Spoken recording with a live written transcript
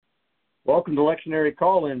Welcome to Lectionary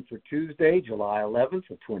Call-In for Tuesday, July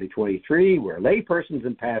 11th of 2023, where laypersons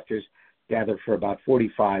and pastors gather for about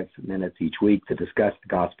 45 minutes each week to discuss the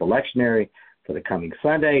Gospel Lectionary for the coming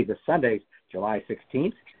Sunday. This Sunday's July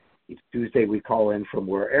 16th. Each Tuesday we call in from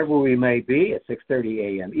wherever we may be at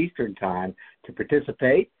 6:30 a.m. Eastern Time to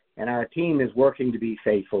participate, and our team is working to be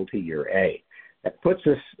faithful to Year A. That puts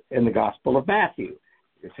us in the Gospel of Matthew.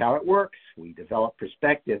 Here's how it works. We develop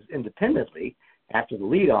perspectives independently after the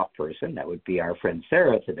leadoff person, that would be our friend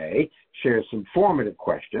Sarah today, shares some formative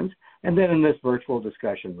questions. And then in this virtual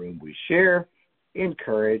discussion room, we share,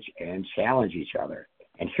 encourage, and challenge each other.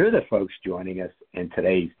 And here are the folks joining us in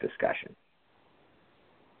today's discussion.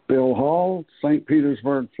 Bill Hall, St.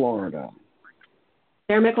 Petersburg, Florida.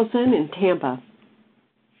 Sarah Mickelson in Tampa.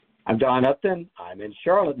 I'm Don Upton. I'm in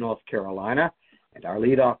Charlotte, North Carolina. And our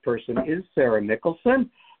leadoff person is Sarah Mickelson.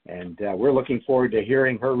 And we're looking forward to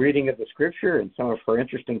hearing her reading of the Scripture and some of her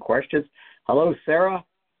interesting questions. Hello, Sarah.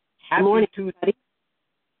 Good morning, everybody.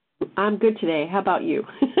 I'm good today. How about you?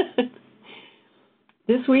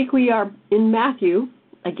 This week we are in Matthew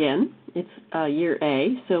again. It's Year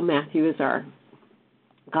A, so Matthew is our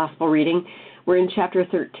Gospel reading. We're in chapter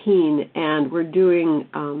 13, and we're doing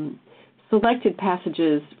selected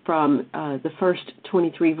passages from the first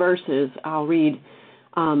 23 verses. I'll read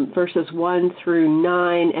verses 1 through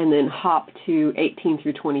 9, and then hop to 18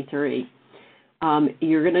 through 23.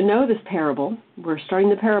 You're going to know this parable. We're starting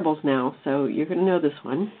the parables now, so you're going to know this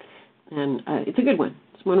one. And it's a good one.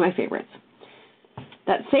 It's one of my favorites.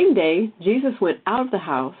 That same day, Jesus went out of the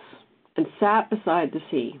house and sat beside the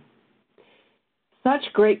sea.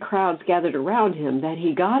 Such great crowds gathered around him that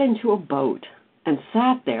he got into a boat and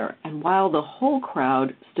sat there, and while the whole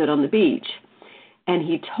crowd stood on the beach, and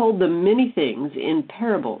he told them many things in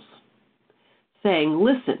parables, saying,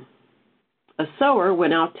 "Listen, a sower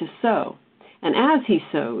went out to sow, and as he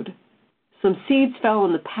sowed, some seeds fell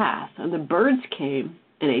on the path, and the birds came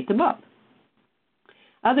and ate them up.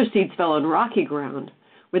 Other seeds fell on rocky ground,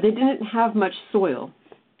 where they didn't have much soil,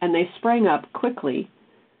 and they sprang up quickly.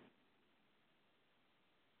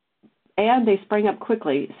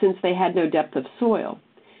 Since they had no depth of soil.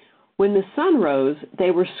 When the sun rose,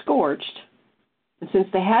 they were scorched, and since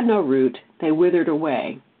they had no root, they withered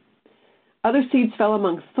away. Other seeds fell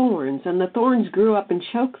among thorns, and the thorns grew up and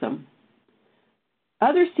choked them.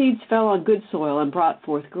 Other seeds fell on good soil and brought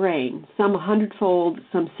forth grain, some 100-fold,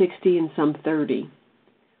 some 60, and some 30.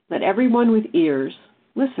 Let everyone with ears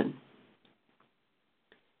listen.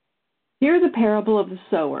 Hear the parable of the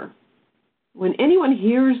sower. When anyone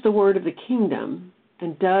hears the word of the kingdom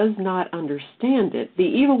and does not understand it, the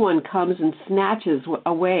evil one comes and snatches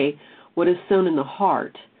away what is sown in the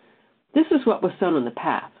heart. This is what was sown on the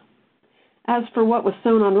path. As for what was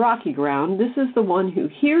sown on rocky ground, this is the one who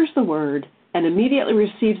hears the word and immediately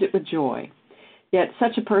receives it with joy. Yet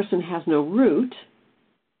such a person has no root,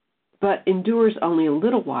 but endures only a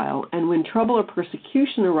little while, and when trouble or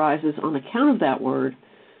persecution arises on account of that word,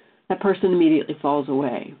 that person immediately falls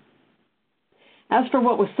away. As for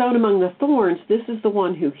what was sown among the thorns, this is the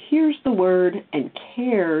one who hears the word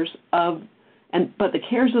but the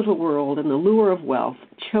cares of the world and the lure of wealth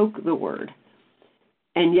choke the word,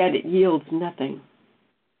 and yet it yields nothing.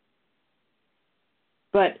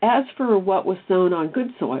 But as for what was sown on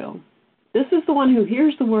good soil, this is the one who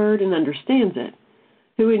hears the word and understands it,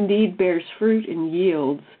 who indeed bears fruit and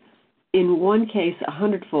yields, in one case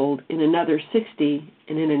 100-fold, in another 60,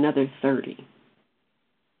 and in another 30.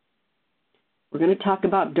 We're going to talk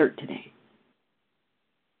about dirt today.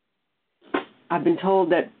 I've been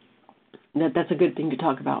told that's a good thing to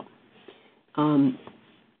talk about.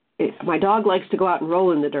 My dog likes to go out and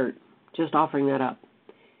roll in the dirt, just offering that up.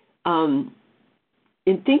 In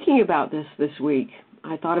thinking about this week,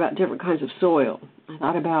 I thought about different kinds of soil. I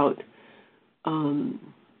thought about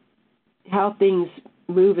how things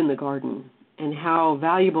move in the garden and how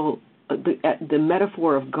valuable the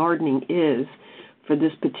metaphor of gardening is for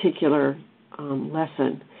this particular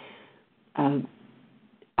lesson. As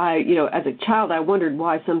a child, I wondered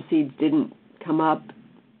why some seeds didn't come up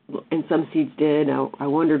and some seeds did. I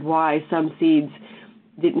wondered why some seeds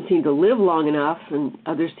didn't seem to live long enough and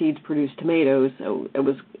other seeds produced tomatoes. So it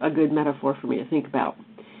was a good metaphor for me to think about.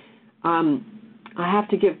 I have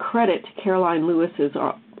to give credit to Caroline Lewis's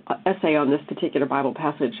essay on this particular Bible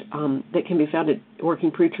passage that can be found at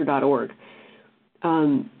workingpreacher.org.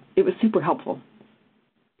 It was super helpful.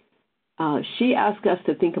 She asked us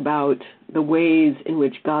to think about the ways in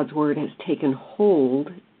which God's Word has taken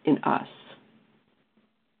hold in us,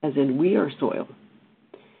 as in we are soil.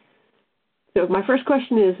 So my first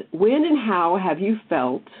question is, when and how have you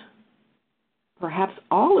felt perhaps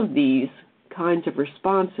all of these kinds of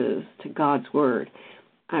responses to God's Word.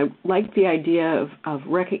 I like the idea of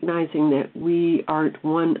recognizing that we aren't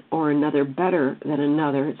one or another better than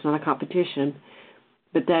another. It's not a competition,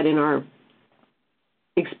 but that in our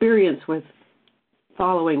experience with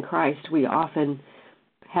following Christ, we often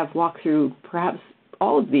have walked through perhaps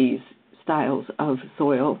all of these styles of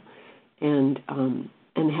soil and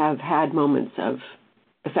have had moments of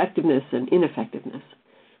effectiveness and ineffectiveness.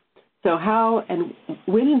 So how and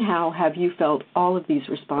when and how have you felt all of these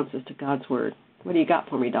responses to God's Word? What do you got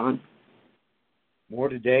for me, Don? More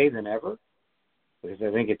today than ever, because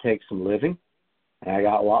I think it takes some living. And I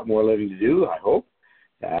got a lot more living to do, I hope.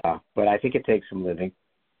 But I think it takes some living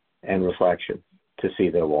and reflection to see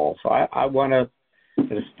them all. So I want to,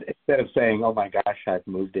 instead of saying, oh, my gosh, I've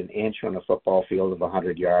moved an inch on a football field of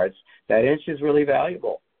 100 yards, that inch is really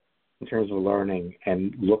valuable in terms of learning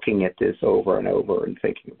and looking at this over and over and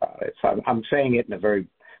thinking about it. So I'm saying it in a very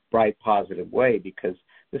bright, positive way because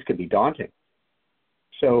this could be daunting.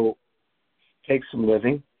 So take some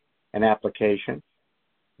living and application.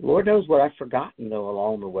 Lord knows what I've forgotten, though,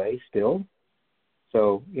 along the way still.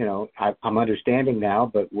 So, I'm understanding now,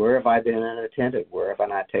 but where have I been inattentive? Where have I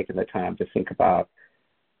not taken the time to think about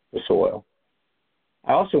the soil?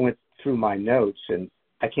 I also went through my notes, and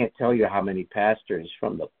I can't tell you how many pastors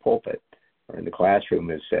from the pulpit or in the classroom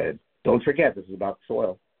have said, don't forget, this is about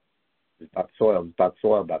soil. It's about soil, it's about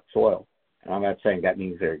soil, about soil. And I'm not saying that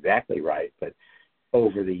means they're exactly right, but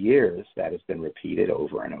over the years, that has been repeated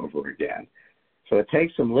over and over again. So it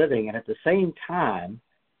takes some living, and at the same time,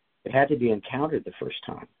 it had to be encountered the first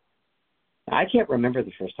time. Now, I can't remember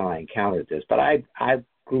the first time I encountered this, but I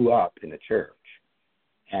grew up in a church,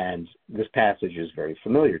 and this passage is very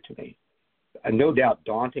familiar to me. No doubt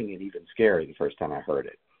daunting and even scary the first time I heard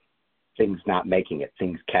it. Things not making it,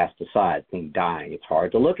 things cast aside, things dying. It's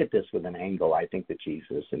hard to look at this with an angle I think that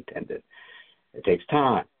Jesus intended. It takes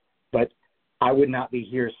time. But I would not be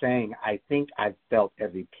here saying I think I've felt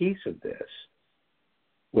every piece of this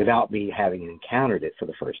without me having encountered it for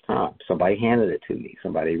the first time. Somebody handed it to me.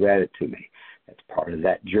 Somebody read it to me. That's part of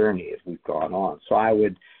that journey as we've gone on. So I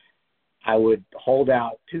would hold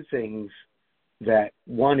out two things. That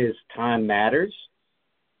one is time matters,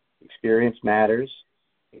 experience matters.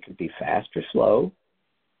 It could be fast or slow,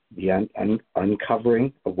 the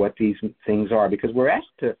uncovering of what these things are, because we're asked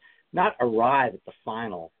to not arrive at the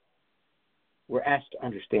final. We're asked to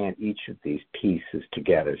understand each of these pieces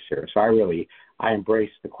together, Sarah. So I embrace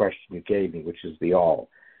the question you gave me, which is the all.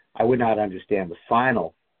 I would not understand the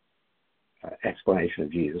final explanation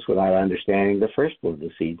of Jesus without understanding the first one of the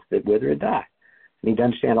seeds that wither and die. I need to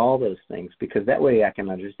understand all those things because that way I can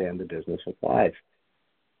understand the business of life.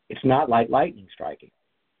 It's not like lightning striking.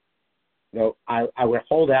 I would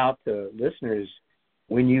hold out to listeners,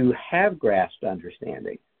 when you have grasped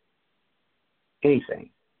understanding,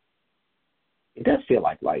 anything, it does feel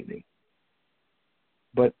like lightning.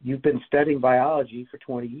 But you've been studying biology for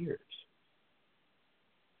 20 years.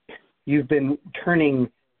 You've been turning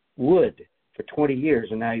wood for 20 years,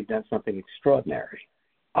 and now you've done something extraordinary.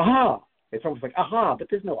 Aha! It's almost like, aha, but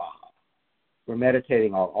there's no aha. We're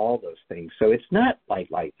meditating on all those things. So it's not like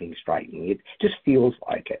lightning striking. It just feels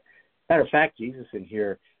like it. Matter of fact, Jesus in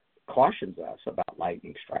here cautions us about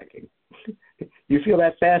lightning striking. You feel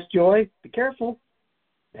that fast joy? Be careful.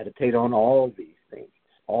 Meditate on all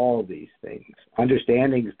these things.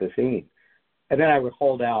 Understanding is the theme. And then I would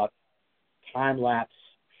hold out time-lapse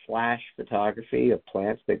flash photography of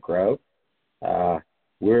plants that grow.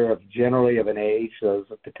 We're generally of an age, those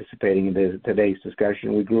participating in today's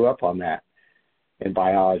discussion, we grew up on that in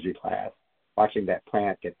biology class, watching that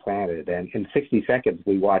plant get planted. And in 60 seconds,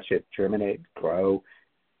 we watch it germinate, grow,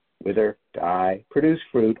 wither, die, produce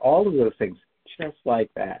fruit, all of those things just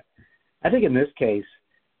like that. I think in this case,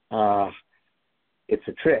 it's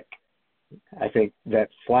a trick. I think that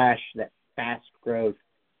flash, that fast growth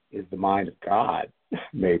is the mind of God,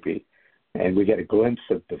 maybe. And we get a glimpse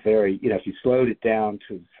of the very, if you slowed it down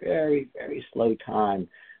to very, very slow time,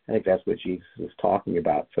 I think that's what Jesus is talking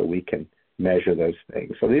about, so we can measure those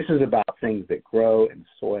things. So this is about things that grow in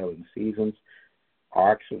soil and seasons,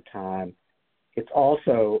 arcs of time. It's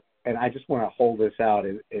also, and I just want to hold this out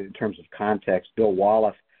in terms of context, Bill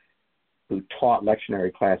Wallace, who taught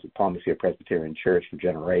lectionary class at Palm Lucia Presbyterian Church for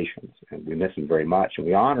generations, and we miss him very much, and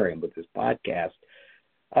we honor him with this podcast,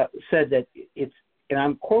 said that it's, and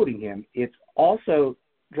I'm quoting him, it's also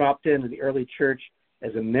dropped into the early church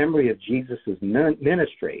as a memory of Jesus'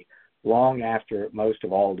 ministry long after most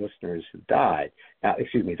of all listeners have died. Now,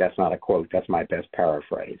 excuse me, that's not a quote. That's my best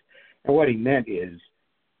paraphrase. And what he meant is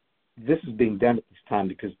this is being done at this time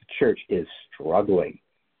because the church is struggling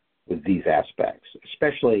with these aspects,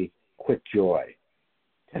 especially quick joy,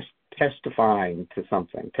 testifying to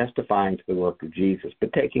something, testifying to the work of Jesus,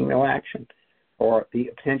 but taking no action, or the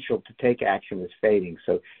potential to take action is fading.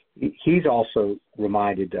 So he's also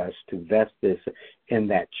reminded us to vest this in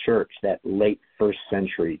that church, that late first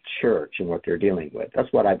century church, and what they're dealing with.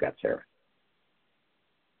 That's what I've got, Sarah.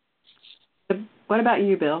 What about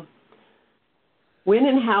you, Bill? When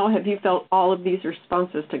and how have you felt all of these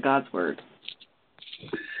responses to God's Word?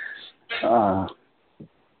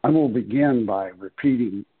 I will begin by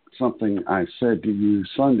repeating something I said to you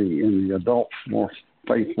Sunday in the adult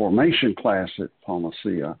faith formation class at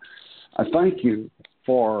Palmacia. I thank you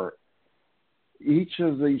for each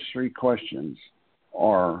of these three questions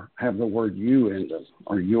have the word you in them,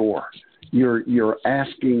 or your. You're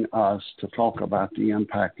asking us to talk about the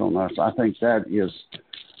impact on us. I think that is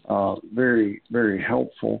very, very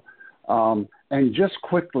helpful. And just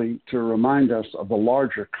quickly to remind us of the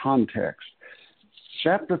larger context,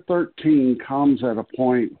 chapter 13 comes at a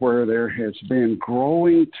point where there has been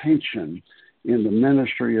growing tension in the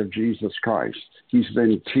ministry of Jesus Christ. He's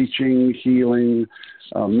been teaching, healing,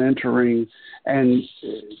 mentoring, and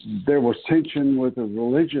there was tension with the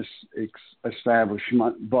religious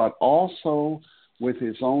establishment, but also with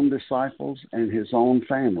his own disciples and his own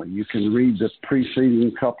family. You can read the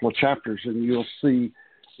preceding couple of chapters and you'll see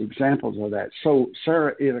examples of that. So,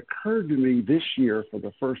 Sarah, it occurred to me this year for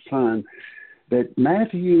the first time that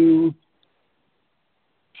Matthew,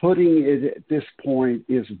 putting it at this point,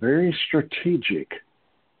 is very strategic.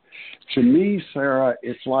 To me, Sarah,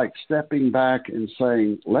 it's like stepping back and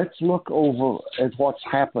saying, let's look over at what's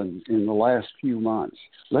happened in the last few months.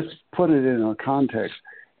 Let's put it in a context.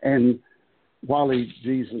 And while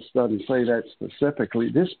Jesus doesn't say that specifically,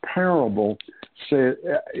 this parable, to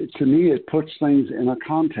me, it puts things in a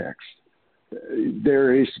context.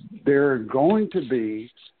 There are going to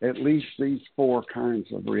be at least these four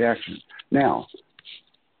kinds of reactions. Now,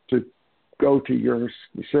 to go to your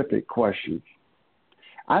specific question,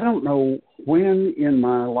 I don't know when in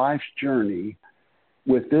my life's journey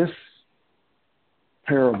with this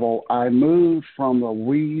parable I moved from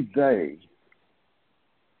the they,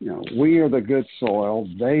 we are the good soil,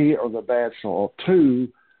 they are the bad soil, to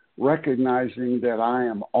recognizing that I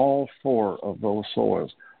am all four of those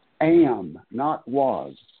soils. Am, not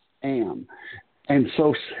was, am. And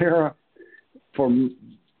so, Sarah,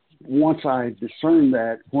 once I discerned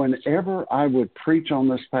that, whenever I would preach on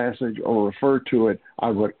this passage or refer to it, I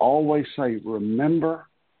would always say, remember,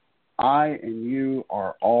 I and you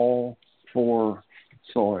are all four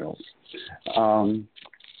soils.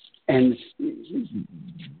 And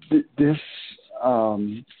this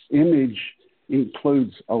image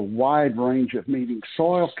includes a wide range of meanings.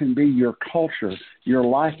 Soil can be your culture, your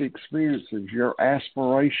life experiences, your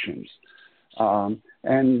aspirations.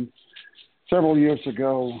 And several years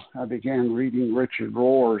ago, I began reading Richard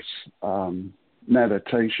Rohr's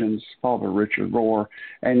meditations, Father Richard Rohr,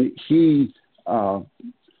 and he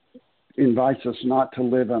invites us not to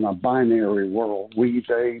live in a binary world, we,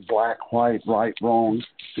 they, black, white, right, wrong,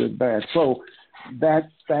 good, bad. So that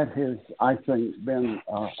has, I think, been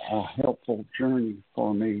a helpful journey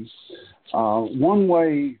for me. One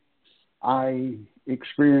way I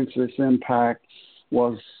experienced this impact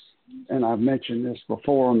was, and I've mentioned this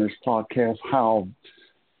before on this podcast, how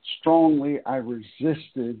strongly I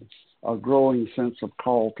resisted a growing sense of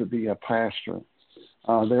call to be a pastor.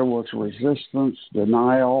 There was resistance,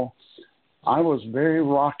 denial. I was very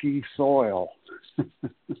rocky soil.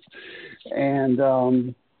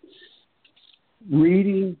 And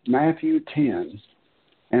reading Matthew 10,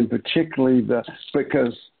 and particularly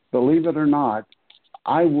because, believe it or not,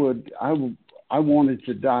 I wanted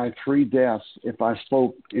to die 3 deaths if I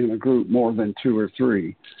spoke in a group more than 2 or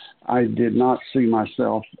 3. I did not see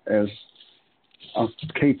myself as a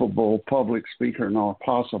capable public speaker nor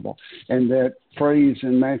possible. And that phrase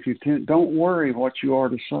in Matthew 10, don't worry what you are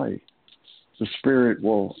to say. The Spirit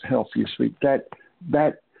will help you speak. That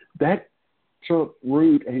took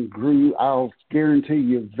root and grew, I'll guarantee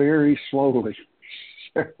you, very slowly.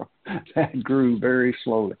 That grew very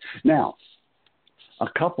slowly. Now, a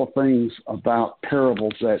couple things about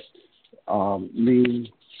parables that mean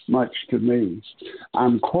much to me.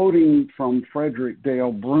 I'm quoting from Frederick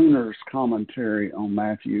Dale Bruner's commentary on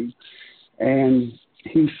Matthew, and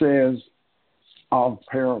he says of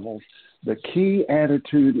parables, the key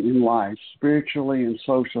attitude in life, spiritually and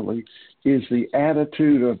socially, is the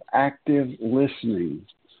attitude of active listening.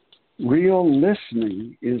 Real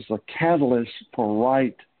listening is the catalyst for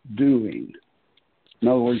right doing. In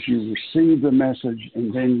other words, you receive the message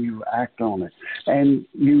and then you act on it. And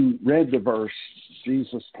you read the verse.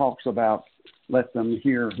 Jesus talks about let them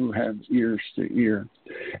hear who have ears to hear.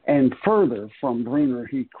 And further, from Bruner,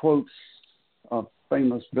 he quotes a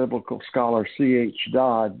famous biblical scholar, C.H.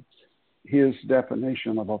 Dodd, his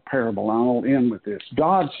definition of a parable. I'll end with this.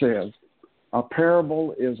 Dodd says, a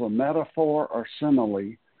parable is a metaphor or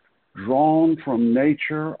simile drawn from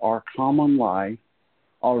nature or common life,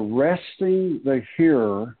 arresting the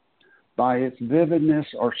hearer by its vividness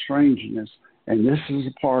or strangeness, and this is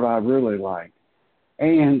the part I really like,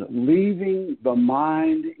 and leaving the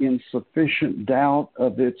mind in sufficient doubt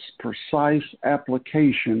of its precise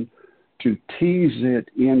application to tease it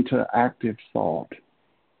into active thought.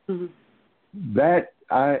 Mm-hmm. That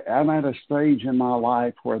I'm at a stage in my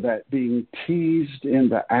life where that being teased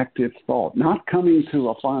into active thought, not coming to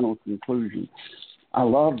a final conclusion. I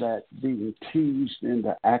love that, being teased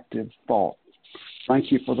into active thought.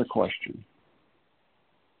 Thank you for the question.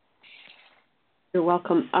 You're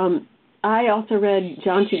welcome. I also read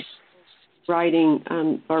John T. writing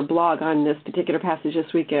or blog on this particular passage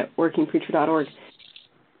this week at workingpreacher.org.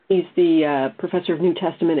 He's the professor of New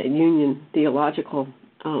Testament at Union Theological,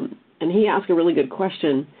 and he asked a really good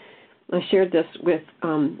question. I shared this with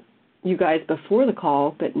you guys before the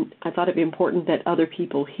call, but I thought it'd be important that other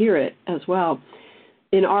people hear it as well.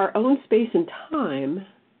 In our own space and time,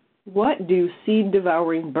 what do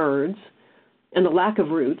seed-devouring birds and the lack of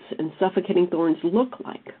roots and suffocating thorns look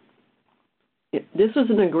like? This was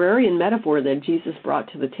an agrarian metaphor that Jesus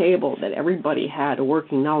brought to the table that everybody had a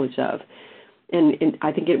working knowledge of. And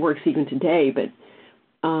I think it works even today. But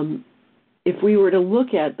if we were to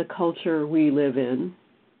look at the culture we live in,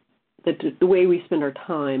 the way we spend our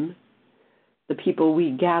time, the people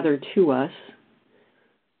we gather to us,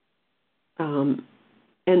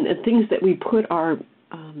 and the things that we put our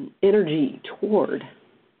energy toward,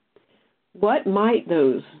 what might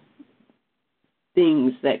those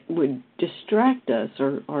things that would distract us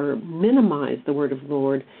or minimize the word of the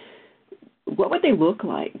Lord, what would they look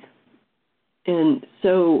like? And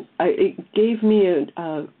so it gave me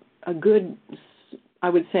a good, I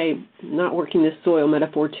would say, not working this soil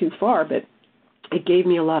metaphor too far, but it gave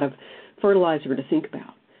me a lot of fertilizer to think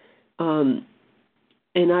about.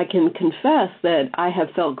 And I can confess that I have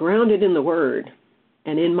felt grounded in the Word,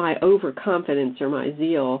 and in my overconfidence or my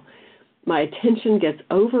zeal, my attention gets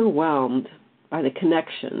overwhelmed by the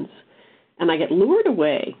connections, and I get lured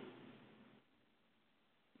away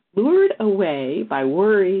by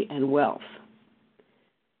worry and wealth.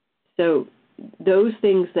 So those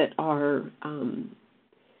things that are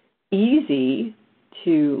easy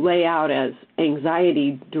to lay out as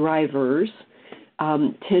anxiety drivers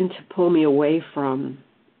tend to pull me away from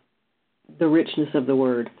the richness of the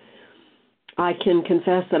Word. I can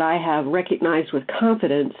confess that I have recognized with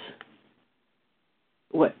confidence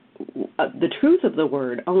what the truth of the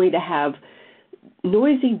Word, only to have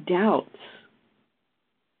noisy doubts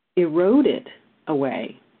erode it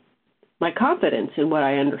away. My confidence in what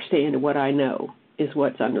I understand and what I know is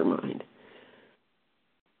what's undermined.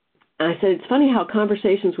 And I said, it's funny how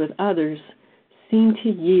conversations with others seem to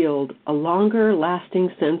yield a longer lasting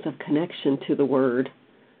sense of connection to the Word,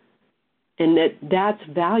 and that's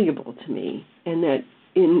valuable to me, and that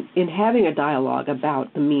in having a dialogue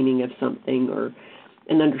about the meaning of something or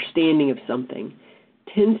an understanding of something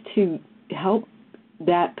tends to help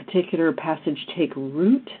that particular passage take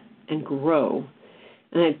root and grow.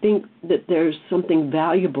 And I think that there's something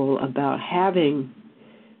valuable about having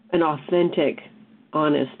an authentic,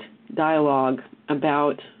 honest dialogue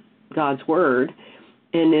about God's Word,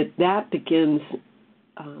 and that begins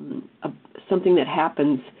something that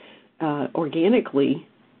happens organically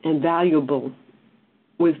and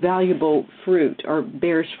with valuable fruit or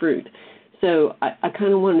bears fruit. So I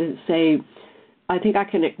kind of wanted to say, I think I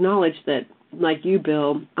can acknowledge that, like you,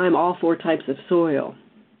 Bill, I'm all four types of soil.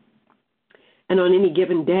 And on any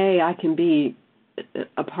given day, I can be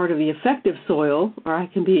a part of the effective soil, or I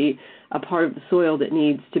can be a part of the soil that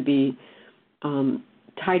needs to be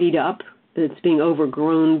tidied up, that's being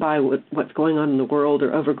overgrown by what's going on in the world,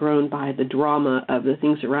 or overgrown by the drama of the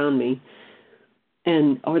things around me,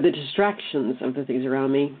 or the distractions of the things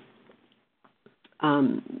around me.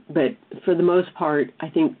 But for the most part, I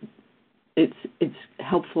think it's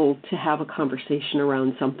helpful to have a conversation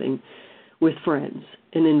around something with friends,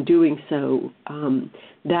 and in doing so,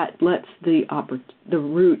 that lets the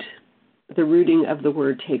rooting of the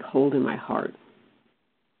Word take hold in my heart.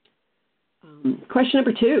 Question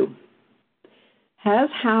number 2: has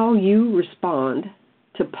how you respond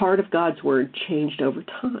to part of God's Word changed over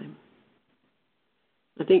time?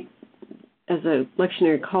 I think as a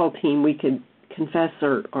lectionary call team, we could confess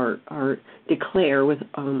or declare with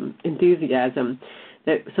enthusiasm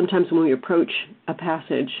that sometimes when we approach a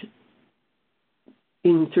passage,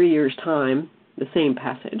 in 3 years' time, the same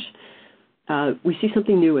passage, we see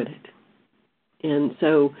something new in it. And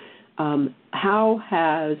so how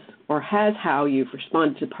you've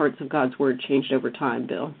responded to parts of God's Word changed over time,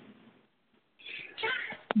 Bill?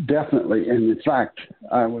 Definitely. And in fact,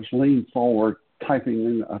 I was leaning forward typing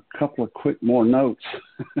in a couple of quick more notes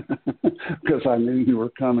because I knew you were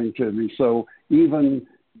coming to me. So even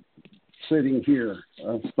sitting here,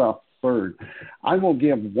 stuff third, I will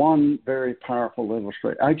give one very powerful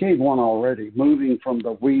illustration. I gave one already, moving from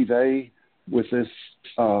the we, they with this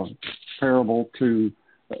parable to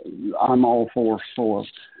I'm all for soil.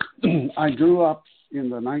 I grew up in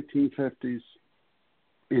the 1950s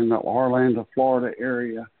in the Orlando, Florida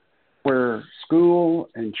area, where school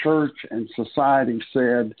and church and society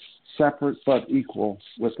said separate but equal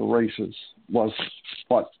with the races was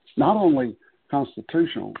what not only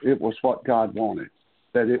constitutional, it was what God wanted,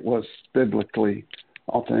 that it was biblically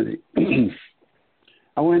authentic.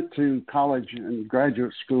 I went to college and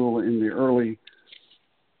graduate school in the early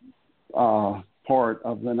part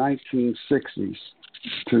of the 1960s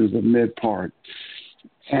to the mid part,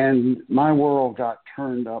 and my world got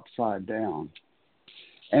turned upside down.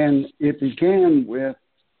 And it began with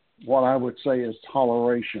what I would say is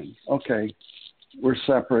toleration. Okay, we're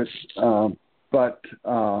separate, but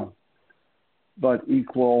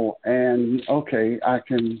equal, and okay, I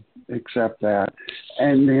can accept that.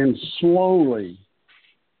 And then slowly,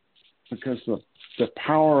 because the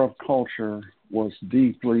power of culture was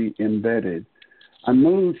deeply embedded, I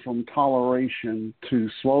moved from toleration to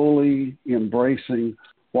slowly embracing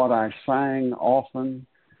what I sang often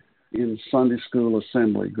in Sunday school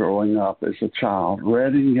assembly growing up as a child.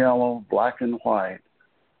 Red and yellow, black and white,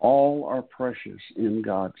 all are precious in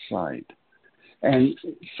God's sight. And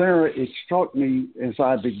Sarah, it struck me as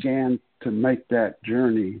I began to make that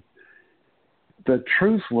journey, the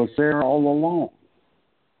truth was there all along.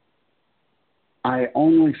 I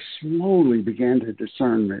only slowly began to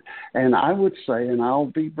discern it. And I would say, and I'll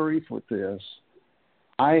be brief with this,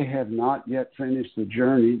 I have not yet finished the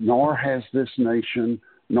journey, nor has this nation,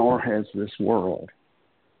 nor has this world.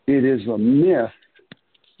 It is a myth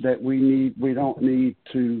that we don't need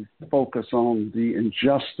to focus on the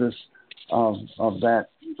injustice of that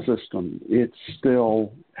system. It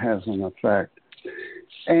still has an effect.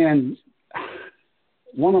 And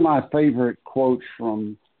one of my favorite quotes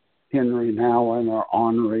from Henry Nouwen, or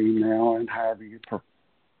Henri Nouwen, however you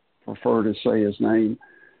prefer to say his name,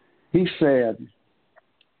 he said,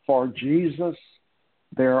 "For Jesus,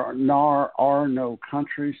 there are no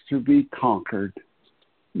countries to be conquered,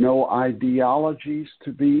 no ideologies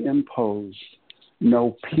to be imposed,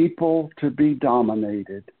 no people to be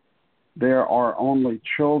dominated. There are only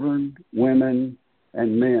children, women,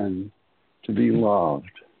 and men to be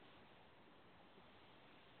loved."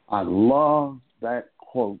 I love that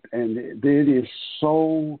quote, and it is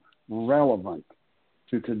so relevant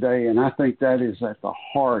to today, and I think that is at the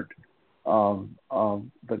heart of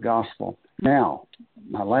the gospel. Now,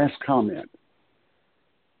 my last comment.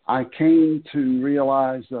 I came to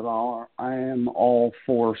realize that I am all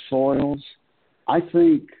for soils. I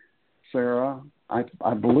think, Sarah,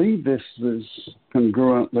 I believe this is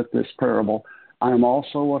congruent with this parable. I'm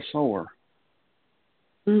also a sower.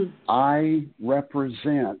 I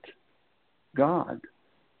represent God.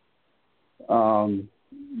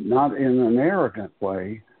 Not in an arrogant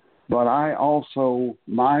way, but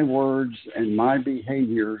my words and my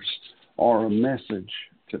behaviors are a message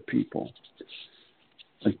to people.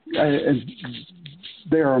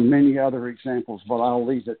 There are many other examples, but I'll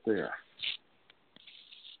leave it there.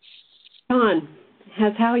 John,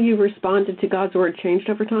 has how you responded to God's Word changed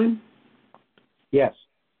over time? Yes,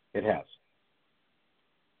 it has.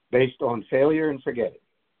 Based on failure and forgetting.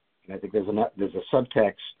 And I think there's a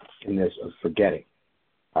subtext in this of forgetting.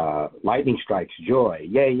 Lightning strikes joy,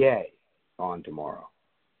 yay, yay, on tomorrow.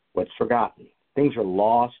 What's forgotten? Things are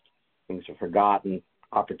lost, things are forgotten,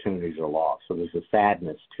 opportunities are lost. So there's a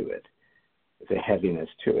sadness to it. There's a heaviness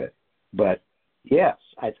to it. But yes,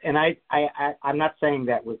 I'm not saying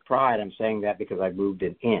that with pride. I'm saying that because I moved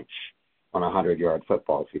an inch on a 100-yard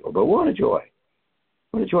football field. But what a joy.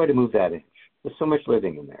 What a joy to move that inch. There's so much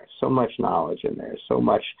living in there, so much knowledge in there, so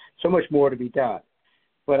much more to be done.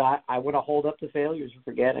 But I want to hold up the failures of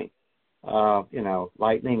forgetting.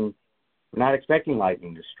 Lightning, we're not expecting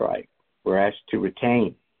lightning to strike. We're asked to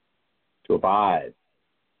retain, to abide,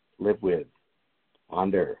 live with,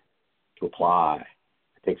 ponder, to apply.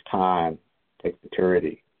 It takes time, it takes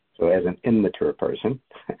maturity. So as an immature person,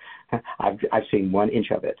 I've seen 1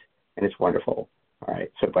 inch of it, and it's wonderful. All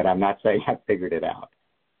right. So, but I'm not saying I've figured it out.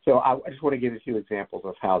 So I just want to give a few examples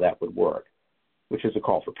of how that would work. which is a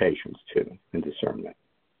call for patience, too, and discernment.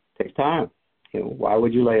 It takes time. Why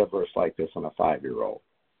would you lay a verse like this on a 5-year-old?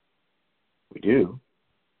 We do.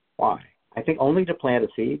 Why? I think only to plant a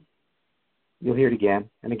seed. You'll hear it again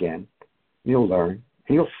and again. You'll learn,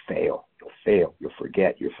 and you'll fail. You'll fail. You'll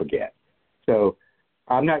forget. So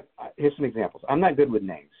here's some examples. I'm not good with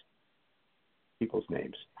names, people's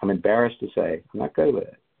names. I'm embarrassed to say I'm not good with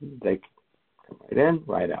it. They come right in,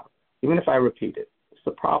 right out. Even if I repeat it, it's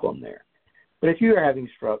the problem there. But if you are having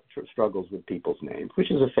struggles with people's names,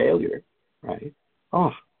 which is a failure, right?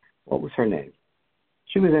 Oh, what was her name?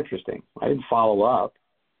 She was interesting. I didn't follow up.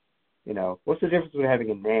 What's the difference between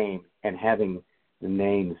having a name and having the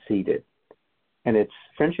name seated? And it's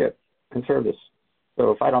friendship and service.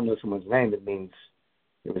 So if I don't know someone's name, it means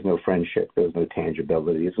there was no friendship, there was no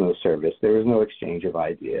tangibility, there was no service, there was no exchange of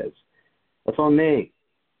ideas. That's on me,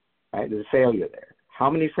 right? There's a failure there. How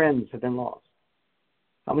many friends have been lost?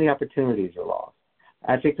 How many opportunities are lost?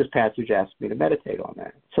 I think this passage asks me to meditate on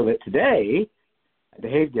that, so that today I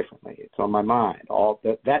behave differently. It's on my mind.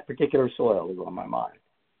 That particular soil is on my mind.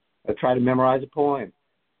 I try to memorize a poem,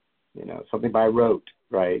 something by rote,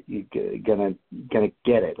 right? You're gonna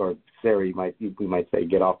get it, or Sarah, we might say,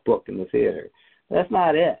 get off book in the theater. But that's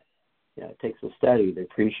not it. It takes the study, the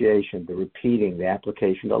appreciation, the repeating, the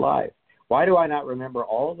application to life. Why do I not remember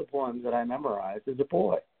all the poems that I memorized as a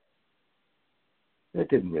boy? I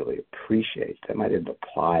didn't really appreciate them. I didn't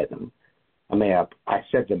apply them. I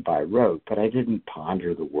said them by rote, but I didn't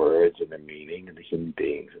ponder the words and the meaning and the human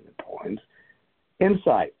beings in the poems.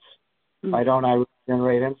 Insights. Why don't I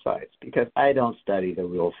generate insights? Because I don't study the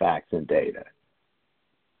real facts and data.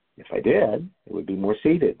 If I did, it would be more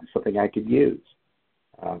seated, something I could use.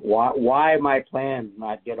 Why my plans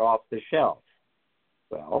not get off the shelf?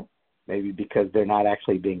 Well, maybe because they're not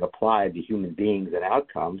actually being applied to human beings and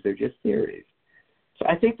outcomes. They're just theories. So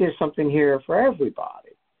I think there's something here for everybody.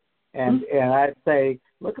 And I'd say,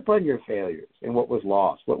 look upon your failures and what was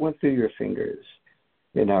lost, what went through your fingers,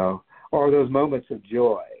 or those moments of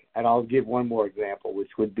joy. And I'll give one more example, which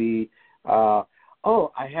would be, I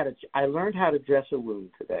learned how to dress a wound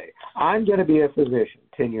today. I'm going to be a physician.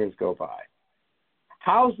 10 years go by.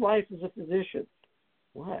 How's life as a physician?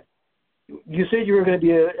 What? You said you were going to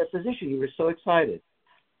be a physician. You were so excited.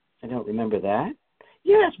 I don't remember that.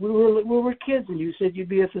 Yes, we were kids, and you said you'd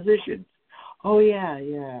be a physician. Oh, yeah.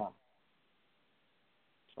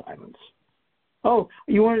 Silence. Oh,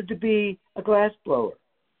 you wanted to be a glass blower.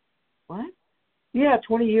 What? Yeah,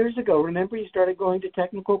 20 years ago. Remember you started going to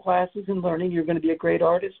technical classes and learning you're going to be a great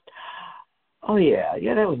artist? Oh, yeah,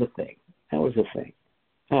 that was a thing.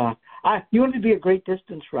 You wanted to be a great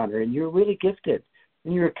distance runner, and you're really gifted,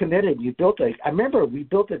 and you're committed. I remember we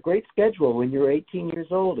built a great schedule when you were 18 years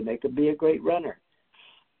old to make it be a great runner.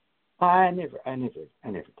 I never did.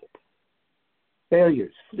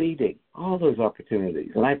 Failures, fleeting, all those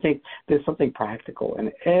opportunities. And I think there's something practical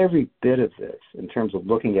in every bit of this in terms of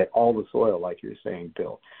looking at all the soil, like you're saying,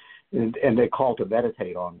 Bill. And they call to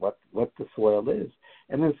meditate on what the soil is.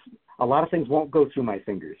 And then a lot of things won't go through my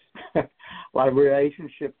fingers. A lot of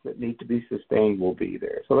relationships that need to be sustained will be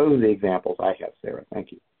there. So those are the examples I have, Sarah.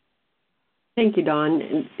 Thank you. Thank you, Don.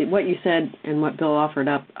 And what you said and what Bill offered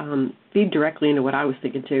up feed directly into what I was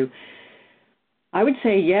thinking too. I would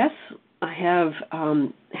say yes, I have,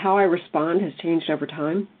 how I respond has changed over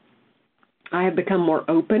time. I have become more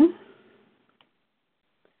open.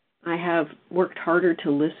 I have worked harder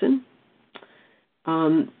to listen.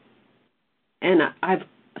 And I've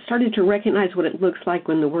started to recognize what it looks like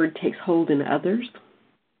when the word takes hold in others.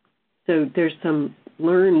 So there's some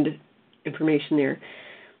learned information there.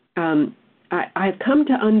 I've come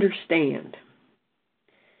to understand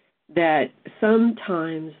that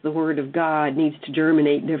sometimes the Word of God needs to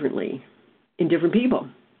germinate differently in different people.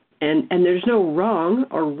 And there's no wrong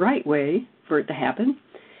or right way for it to happen.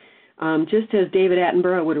 Just as David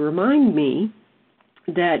Attenborough would remind me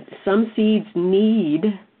that some seeds need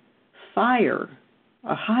fire,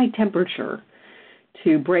 a high temperature,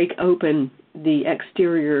 to break open the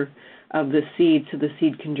exterior of the seed so the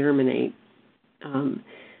seed can germinate.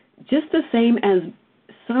 Just the same as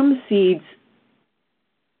some seeds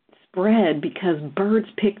spread because birds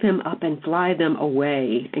pick them up and fly them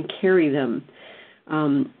away and carry them.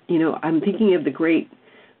 I'm thinking of the great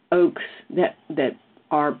oaks that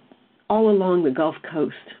are all along the Gulf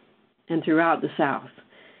Coast and throughout the South.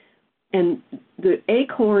 And the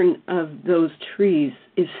acorn of those trees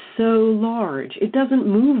is so large. It doesn't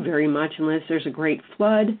move very much unless there's a great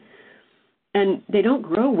flood, and they don't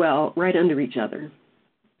grow well right under each other.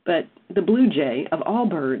 But the blue jay, of all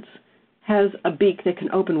birds, has a beak that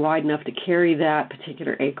can open wide enough to carry that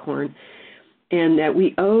particular acorn, and that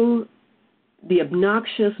we owe the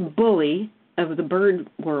obnoxious bully of the bird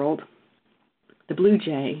world, the blue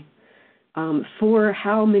jay, for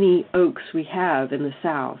how many oaks we have in the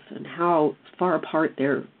South and how far apart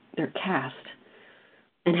they're cast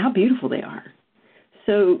and how beautiful they are.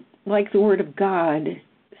 So, like the Word of God,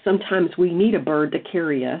 sometimes we need a bird to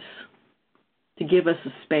carry us, to give us a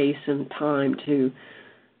space and time to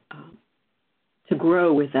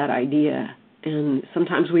grow with that idea. And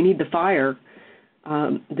sometimes we need the fire,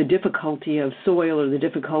 the difficulty of soil or the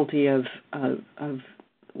difficulty of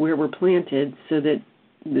where we're planted, so that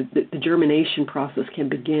the germination process can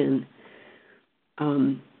begin.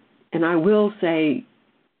 And I will say,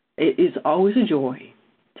 it is always a joy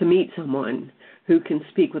to meet someone who can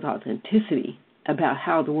speak with authenticity about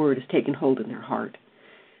how the Word has taken hold in their heart.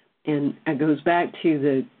 And it goes back to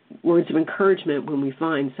the words of encouragement when we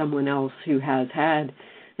find someone else who has had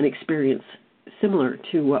an experience similar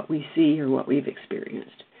to what we see or what we've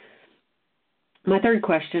experienced. My third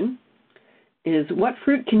question is, what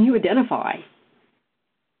fruit can you identify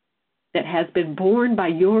that has been born by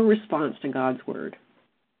your response to God's Word?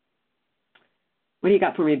 What do you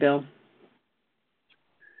got for me, Bill?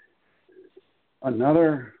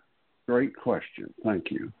 Another great question. Thank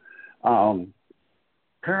you.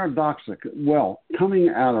 Coming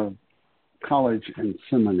out of college and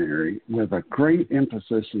seminary with a great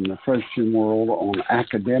emphasis in the Christian world on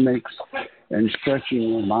academics and stretching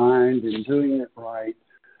your mind and doing it right,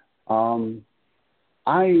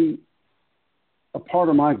 a part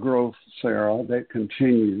of my growth, Sarah, that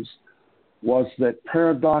continues was that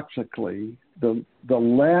paradoxically, the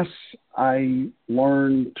less I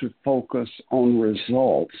learned to focus on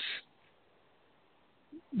results,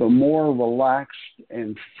 the more relaxed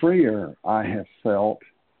and freer I have felt,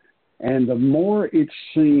 and the more it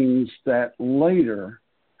seems that later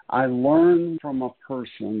I learn from a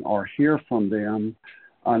person or hear from them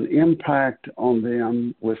an impact on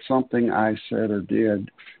them with something I said or did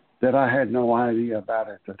that I had no idea about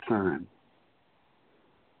at the time.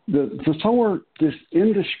 The sower just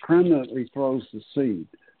indiscriminately throws the seed.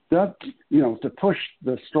 That, to push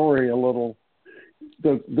the story a little,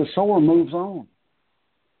 the sower moves on.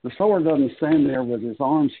 The sower doesn't stand there with his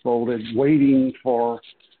arms folded waiting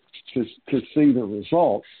to see the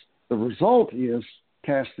results. The result is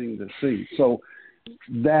casting the seed. So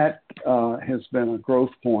that has been a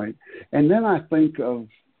growth point. And then I think of,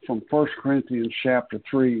 from 1 Corinthians chapter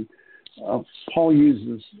 3, Paul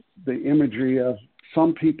uses the imagery of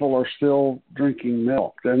some people are still drinking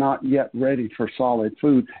milk. They're not yet ready for solid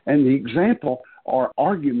food. And the example are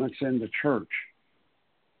arguments in the church.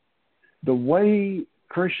 The way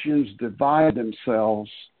Christians divide themselves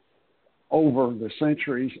over the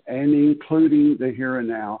centuries, and including the here and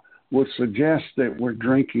now, would suggest that we're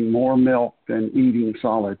drinking more milk than eating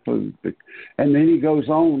solid food. And then he goes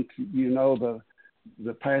on,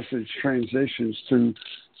 the passage transitions to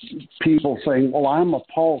people saying, well, I'm a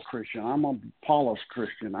Paul Christian, I'm a Apollos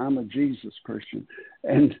Christian, I'm a Jesus Christian.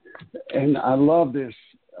 And I love this.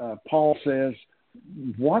 Paul says,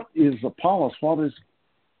 what is Apollos? What is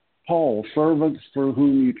Paul? Servants through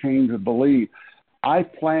whom you came to believe. I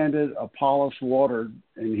planted, Apollos watered,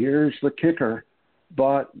 and here's the kicker,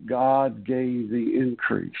 but God gave the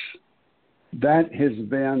increase. That has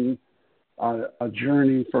been a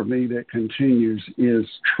journey for me that continues, is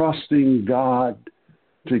trusting God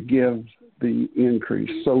to give the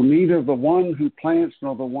increase. So neither the one who plants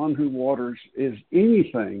nor the one who waters is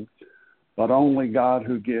anything, but only God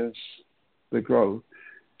who gives the growth.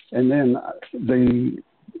 And then the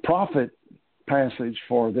prophet passage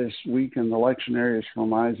for this week in the lectionary is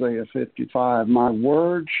from Isaiah 55. My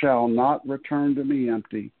word shall not return to me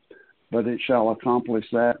empty, but it shall accomplish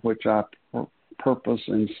that which I purpose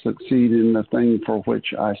and succeed in the thing for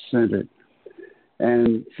which I sent it.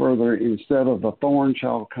 And further, instead of the thorn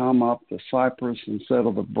shall come up the cypress, instead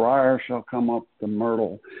of the briar shall come up the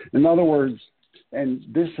myrtle. In other words, and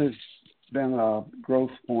this has been a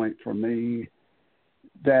growth point for me,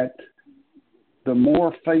 that the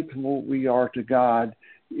more faithful we are to God,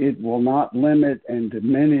 it will not limit and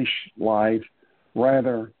diminish life.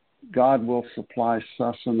 Rather, God will supply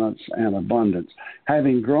sustenance and abundance.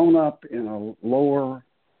 Having grown up in a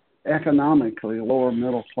economically lower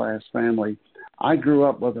middle class family, I grew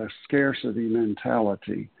up with a scarcity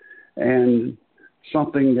mentality and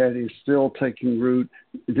something that is still taking root.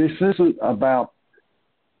 This isn't about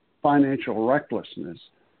financial recklessness,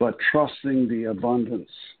 but trusting the abundance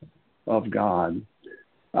of God.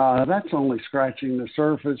 That's only scratching the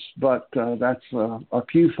surface, but that's a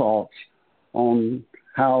few thoughts on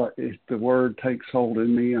how if the Word takes hold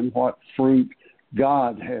in me and what fruit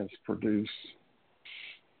God has produced.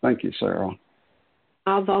 Thank you, Sarah.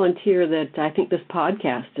 I'll volunteer that I think this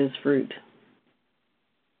podcast is fruit.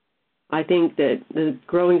 I think that the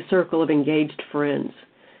growing circle of engaged friends,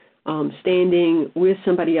 standing with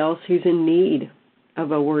somebody else who's in need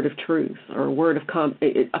of a word of truth or a word of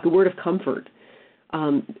comfort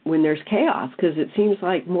when there's chaos, because it seems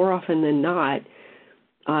like more often than not,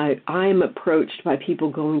 I'm approached by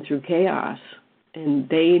people going through chaos, and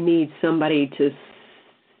they need somebody to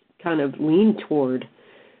kind of lean toward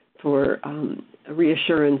for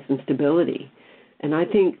reassurance and stability. And I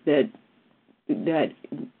think that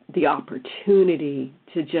the opportunity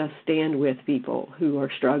to just stand with people who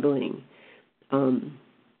are struggling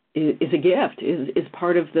is a gift, is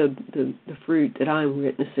part of the fruit that I'm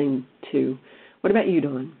witnessing to. What about you,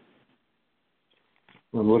 Don?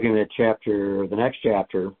 I'm looking at the next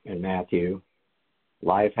chapter in Matthew.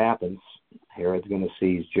 Life happens. Herod's going to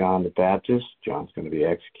seize John the Baptist. John's going to be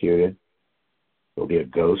executed. There'll be a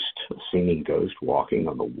ghost, a singing ghost, walking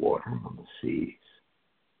on the water, on the seas.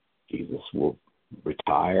 Jesus will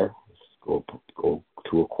retire, go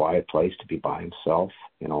to a quiet place to be by himself,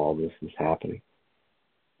 and all this is happening.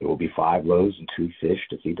 There will be 5 loaves and 2 fish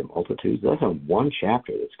to feed the multitudes. That's on one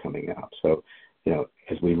chapter that's coming up. So,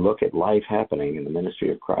 as we look at life happening in the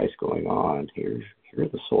ministry of Christ going on, here are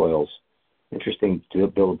the soils. Interesting,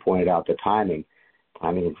 Bill pointed out the timing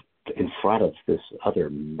in front of this other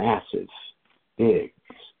massive, big,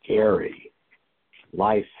 scary,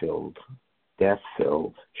 life-filled,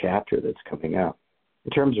 death-filled chapter that's coming up.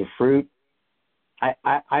 In terms of fruit,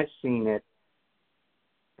 I've seen it,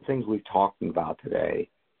 things we've talked about today.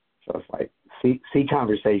 So it's like, see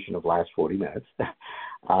conversation of last 40 minutes,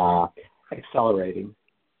 accelerating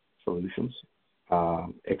solutions,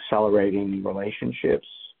 accelerating relationships,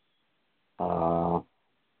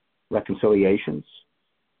 reconciliations,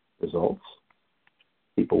 results,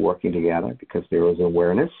 people working together because there is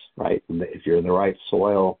awareness, right? And if you're in the right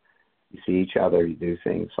soil, you see each other, you do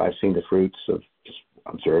things. So I've seen the fruits of just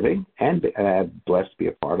observing, and I'm blessed to be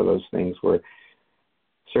a part of those things where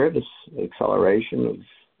service, acceleration of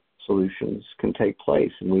solutions can take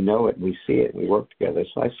place, and we know it, and we see it, and we work together.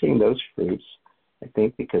 So I've seen those fruits, I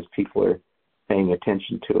think, because people are paying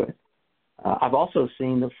attention to it. I've also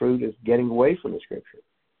seen the fruit is getting away from the Scripture.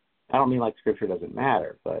 I don't mean like Scripture doesn't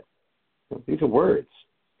matter, but these are words,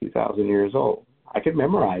 2,000 years old. I could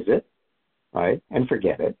memorize it, right, and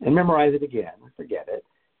forget it, and memorize it again and forget it,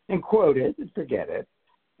 and quote it and forget it,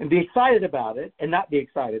 and be excited about it and not be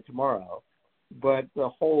excited tomorrow. But the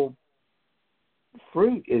whole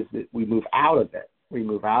fruit is that we move out of it. We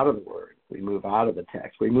move out of the Word. We move out of the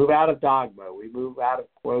text. We move out of dogma. We move out of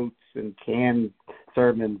quotes and canned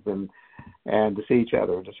sermons and to see each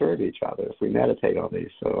other and to serve each other if we meditate on these.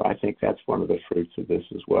 So I think that's one of the fruits of this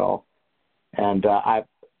as well. And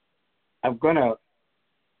I'm going to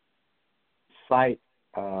cite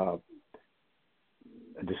a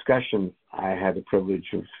discussion I had the privilege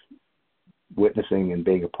of witnessing and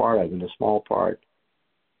being a part of, in a small part,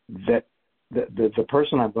 that the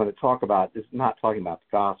person I'm going to talk about is not talking about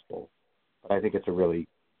the gospel, but I think it's a really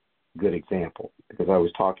good example, because I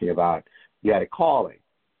was talking about you had a calling,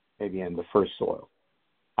 maybe in the first soil.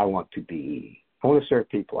 I want to serve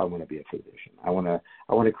people. I want to be a physician. I want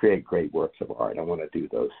to create great works of art. I want to do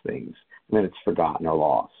those things. And then it's forgotten or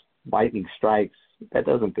lost. Lightning strikes. That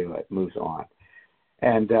doesn't do it. Moves on.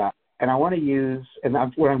 And I want to use,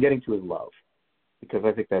 what I'm getting to is love, because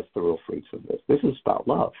I think that's the real fruits of this. This is about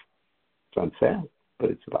love. It's unsaid, but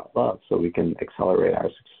it's about love, so we can accelerate our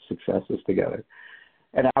successes together.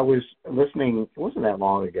 And I was listening, it wasn't that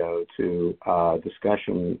long ago, to a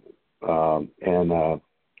discussion in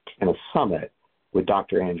a summit with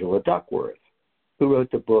Dr. Angela Duckworth, who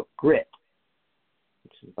wrote the book Grit,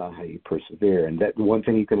 which is about how you persevere. And that one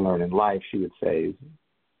thing you can learn in life, she would say, is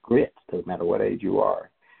grit. Doesn't matter what age you are.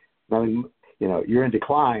 I mean, you're in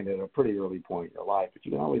decline at a pretty early point in your life, but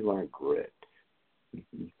you can always learn grit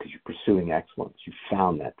because you're pursuing excellence. You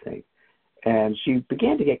found that thing. And she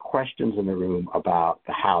began to get questions in the room about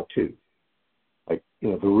the how-to, like,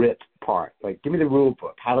 the writ part. Like, give me the rule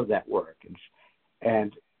book. How does that work?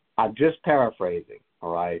 And I'm just paraphrasing,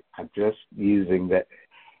 all right? I'm just using that.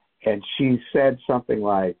 And she said something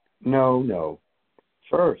like, no.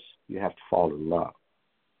 First, you have to fall in love.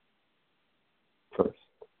 First.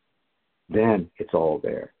 Then it's all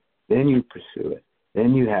there. Then you pursue it.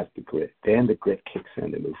 Then you have the grit. Then the grit kicks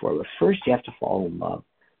in to move forward. But first, you have to fall in love.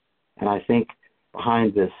 And I think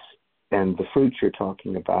behind this and the fruits you're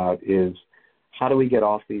talking about is, how do we get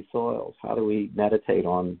off these soils? How do we meditate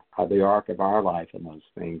on the arc of our life and those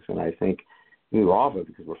things? And I think we move off it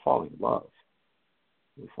because we're falling in love.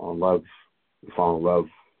 We fall in love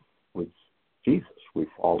with Jesus. We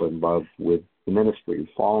fall in love with the ministry. We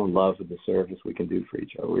fall in love with the service we can do for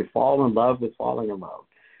each other. We fall in love with falling in love,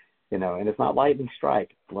 and it's not lightning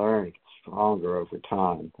strike. It's learn, it gets stronger over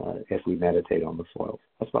time as we meditate on the soils.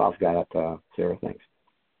 That's what I've got, Sarah. Thanks.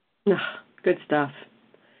 Good stuff.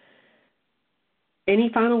 Any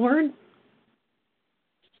final word?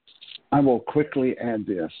 I will quickly add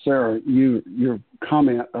this. Sarah, your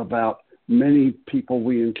comment about many people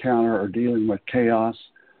we encounter are dealing with chaos,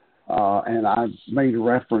 and I made a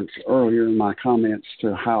reference earlier in my comments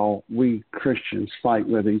to how we Christians fight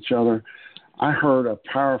with each other. I heard a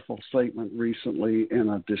powerful statement recently in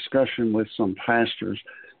a discussion with some pastors,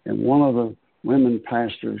 and one of the women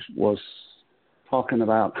pastors was talking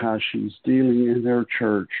about how she's dealing in their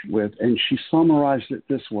church with, and she summarized it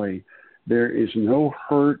this way: there is no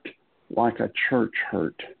hurt like a church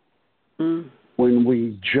hurt. When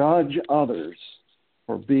we judge others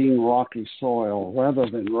for being rocky soil rather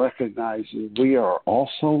than recognizing we are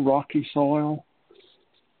also rocky soil,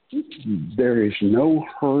 there is no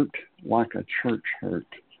hurt like a church hurt.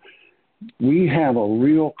 We have a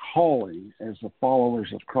real calling as the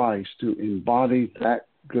followers of Christ to embody that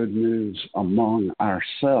good news among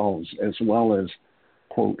ourselves as well as,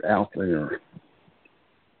 quote, out there.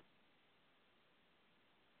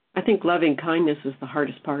 I think loving kindness is the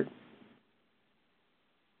hardest part.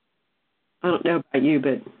 I don't know about you,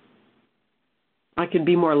 but I could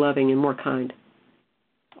be more loving and more kind.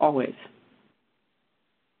 Always.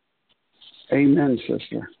 Amen,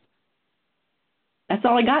 sister. That's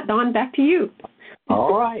all I got, Don. Back to you.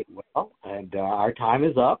 All right. Well, and our time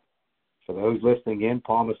is up. For those listening in,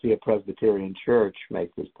 Palma Cea Presbyterian Church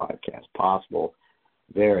makes this podcast possible.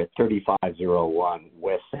 They're at 3501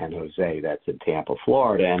 West San Jose. That's in Tampa,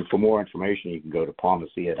 Florida. And for more information, you can go to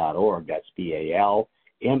palmacea.org. That's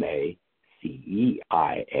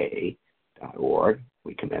PALMACEIA.org.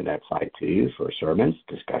 We commend that site to you for sermons,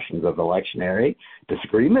 discussions of the lectionary,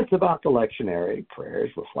 disagreements about the lectionary, prayers,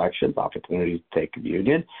 reflections, opportunities to take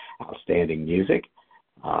communion, outstanding music.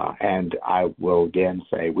 And I will again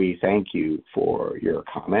say we thank you for your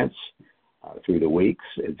comments through the weeks.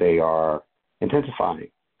 They are intensifying.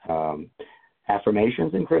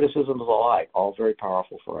 Affirmations and criticisms alike, all very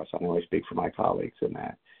powerful for us. I know I speak for my colleagues in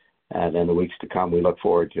that. And in the weeks to come, we look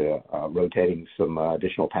forward to rotating some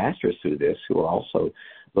additional pastors through this who are also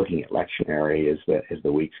looking at lectionary as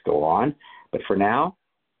the weeks go on. But for now,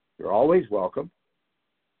 you're always welcome,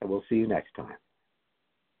 and we'll see you next time.